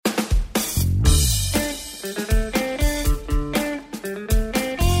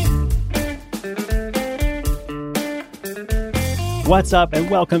What's up, and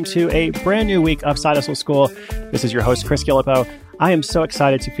welcome to a brand new week of Side Hustle School. This is your host, Chris Gillipo. I am so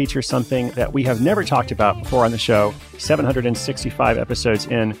excited to feature something that we have never talked about before on the show, 765 episodes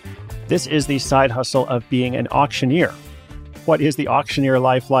in. This is the side hustle of being an auctioneer. What is the auctioneer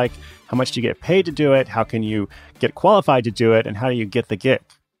life like? How much do you get paid to do it? How can you get qualified to do it? And how do you get the gig?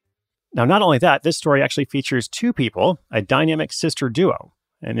 Now, not only that, this story actually features two people, a dynamic sister duo.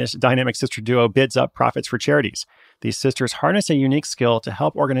 And this dynamic sister duo bids up profits for charities. These sisters harness a unique skill to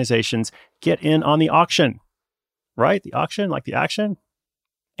help organizations get in on the auction. Right? The auction, like the action.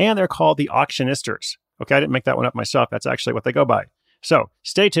 And they're called the auctionisters. Okay, I didn't make that one up myself. That's actually what they go by. So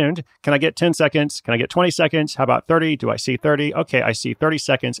stay tuned. Can I get 10 seconds? Can I get 20 seconds? How about 30? Do I see 30? Okay, I see 30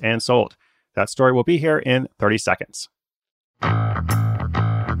 seconds and sold. That story will be here in 30 seconds.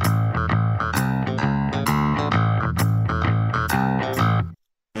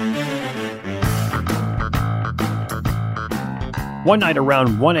 One night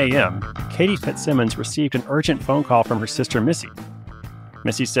around 1 a.m., Katie Fitzsimmons received an urgent phone call from her sister, Missy.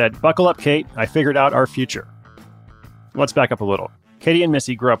 Missy said, "Buckle up, Kate. I figured out our future." Let's back up a little. Katie and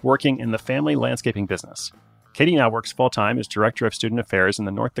Missy grew up working in the family landscaping business. Katie now works full-time as Director of Student Affairs in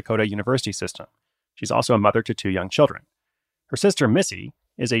the North Dakota University System. She's also a mother to 2 young children. Her sister, Missy,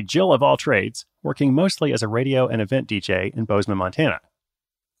 is a Jill of all trades, working mostly as a radio and event DJ in Bozeman, Montana.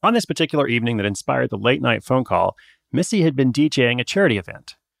 On this particular evening that inspired the late-night phone call, Missy had been DJing a charity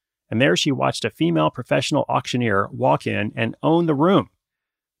event, and there she watched a female professional auctioneer walk in and own the room.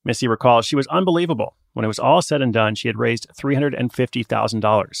 Missy recalls she was unbelievable. When it was all said and done, she had raised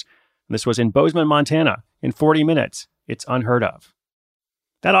 $350,000. This was in Bozeman, Montana, in 40 minutes. It's unheard of.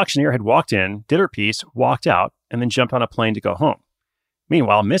 That auctioneer had walked in, did her piece, walked out, and then jumped on a plane to go home.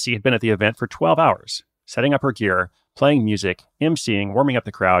 Meanwhile, Missy had been at the event for 12 hours, setting up her gear, playing music, emceeing, warming up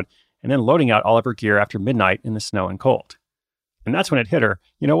the crowd, and then loading out all of her gear after midnight in the snow and cold. And that's when it hit her,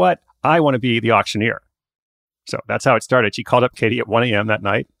 you know what? I want to be the auctioneer. So that's how it started. She called up Katie at 1 a.m. that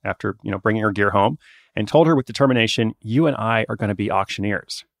night after, bringing her gear home and told her with determination, "You and I are going to be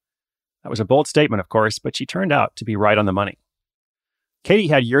auctioneers." That was a bold statement, of course, but she turned out to be right on the money. Katie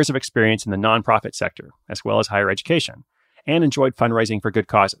had years of experience in the nonprofit sector, as well as higher education, and enjoyed fundraising for good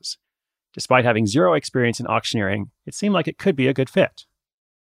causes. Despite having zero experience in auctioneering, it seemed like it could be a good fit.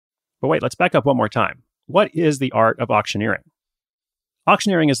 But wait, let's back up one more time. What is the art of auctioneering?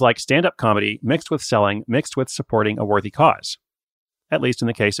 Auctioneering is like stand-up comedy mixed with selling, mixed with supporting a worthy cause, at least in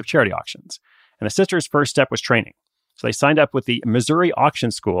the case of charity auctions. And the sisters' first step was training. So they signed up with the Missouri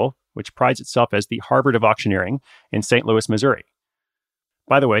Auction School, which prides itself as the Harvard of Auctioneering in St. Louis, Missouri.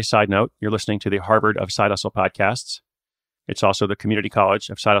 By the way, side note, you're listening to the Harvard of Side Hustle podcasts. It's also the Community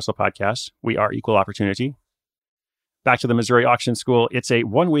College of Side Hustle podcasts. We are equal opportunity. Back to the Missouri Auction School, it's a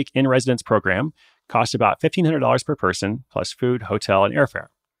 1-week in-residence program, costs about $1,500 per person, plus food, hotel, and airfare.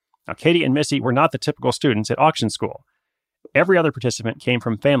 Now, Katie and Missy were not the typical students at auction school. Every other participant came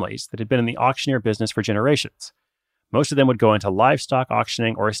from families that had been in the auctioneer business for generations. Most of them would go into livestock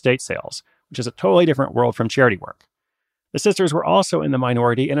auctioning or estate sales, which is a totally different world from charity work. The sisters were also in the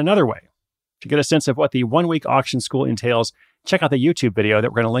minority in another way. To get a sense of what the 1-week auction school entails, check out the YouTube video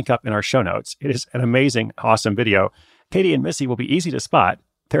that we're going to link up in our show notes. It is an amazing, awesome video. Katie and Missy will be easy to spot.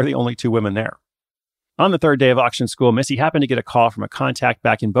 They're the only 2 women there. On the 3rd day of auction school, Missy happened to get a call from a contact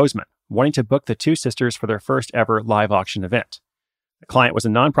back in Bozeman, wanting to book the 2 sisters for their first ever live auction event. The client was a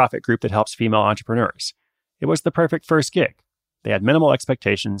nonprofit group that helps female entrepreneurs. It was the perfect first gig. They had minimal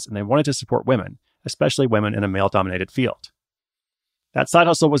expectations, and they wanted to support women, especially women in a male-dominated field. That side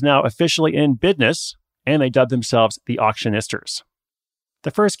hustle was now officially in business, and they dubbed themselves the Auctionisters.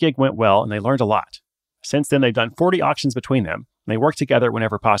 The first gig went well, and they learned a lot. Since then, they've done 40 auctions between them, and they work together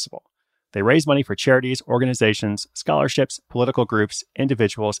whenever possible. They raise money for charities, organizations, scholarships, political groups,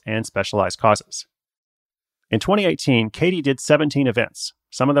 individuals, and specialized causes. In 2018, Katie did 17 events,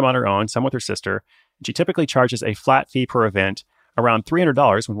 some of them on her own, some with her sister, and she typically charges a flat fee per event, around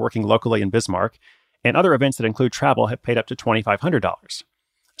 $300 when working locally in Bismarck, and other events that include travel have paid up to $2,500.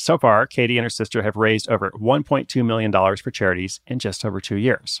 So far, Katie and her sister have raised over $1.2 million for charities in just over 2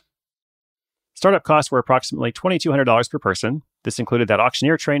 years. Startup costs were approximately $2,200 per person. This included that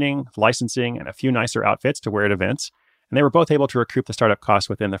auctioneer training, licensing, and a few nicer outfits to wear at events, and they were both able to recoup the startup costs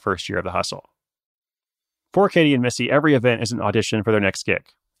within the first year of the hustle. For Katie and Missy, every event is an audition for their next gig.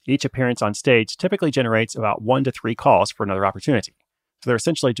 Each appearance on stage typically generates about 1 to 3 calls for another opportunity. So they're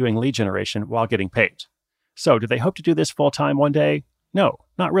essentially doing lead generation while getting paid. So do they hope to do this full-time one day? No,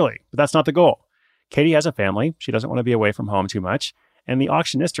 not really, but that's not the goal. Katie has a family. She doesn't want to be away from home too much. And the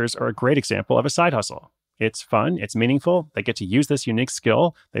auctionisters are a great example of a side hustle. It's fun, it's meaningful, they get to use this unique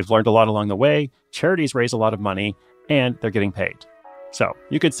skill, they've learned a lot along the way, charities raise a lot of money, and they're getting paid. So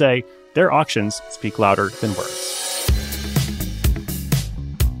you could say their auctions speak louder than words.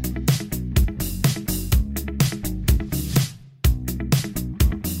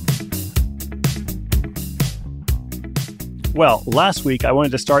 Well, last week I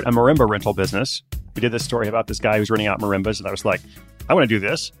wanted to start a marimba rental business. We did this story about this guy who's renting out marimbas, and I was like, I want to do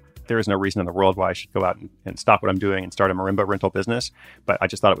this. There is no reason in the world why I should go out and stop what I'm doing and start a marimba rental business, but I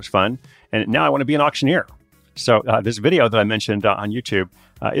just thought it was fun. And now I want to be an auctioneer. So this video that I mentioned on YouTube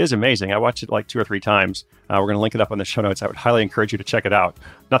is amazing. I watched it like 2 or 3 times. We're going to link it up on the show notes. I would highly encourage you to check it out.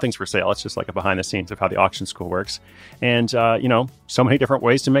 Nothing's for sale. It's just like a behind the scenes of how the auction school works. And, so many different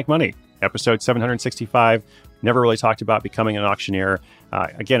ways to make money. Episode 765, never really talked about becoming an auctioneer.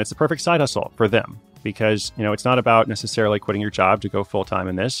 Again, it's the perfect side hustle for them because, it's not about necessarily quitting your job to go full-time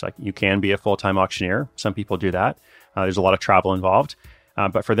in this. Like, you can be a full-time auctioneer. Some people do that. There's a lot of travel involved.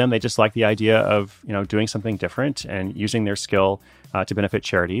 But for them, they just like the idea of, doing something different and using their skill to benefit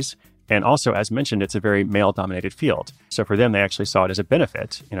charities. And also, as mentioned, it's a very male-dominated field. So for them, they actually saw it as a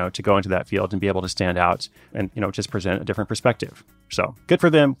benefit, to go into that field and be able to stand out and, just present a different perspective. So good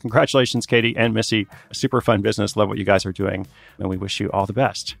for them. Congratulations, Katie and Missy. A super fun business. Love what you guys are doing. And we wish you all the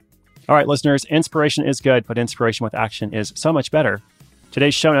best. All right, listeners, inspiration is good, but inspiration with action is so much better.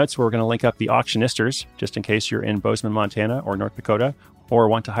 Today's show notes, we're going to link up the auctionisters, just in case you're in Bozeman, Montana or North Dakota, or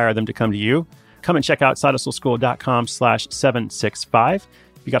want to hire them to come to you. Come and check out sidehustleschool.com/765. If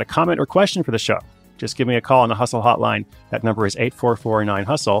you got a comment or question for the show, just give me a call on the Hustle Hotline. That number is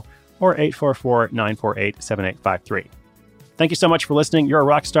 844-9HUSTLE or 844-948-7853. Thank you so much for listening. You're a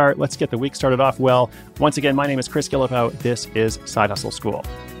rock star. Let's get the week started off well. Once again, my name is Chris Gillipo. This is Side Hustle School,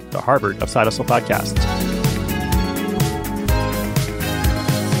 the Harvard of Side Hustle podcasts.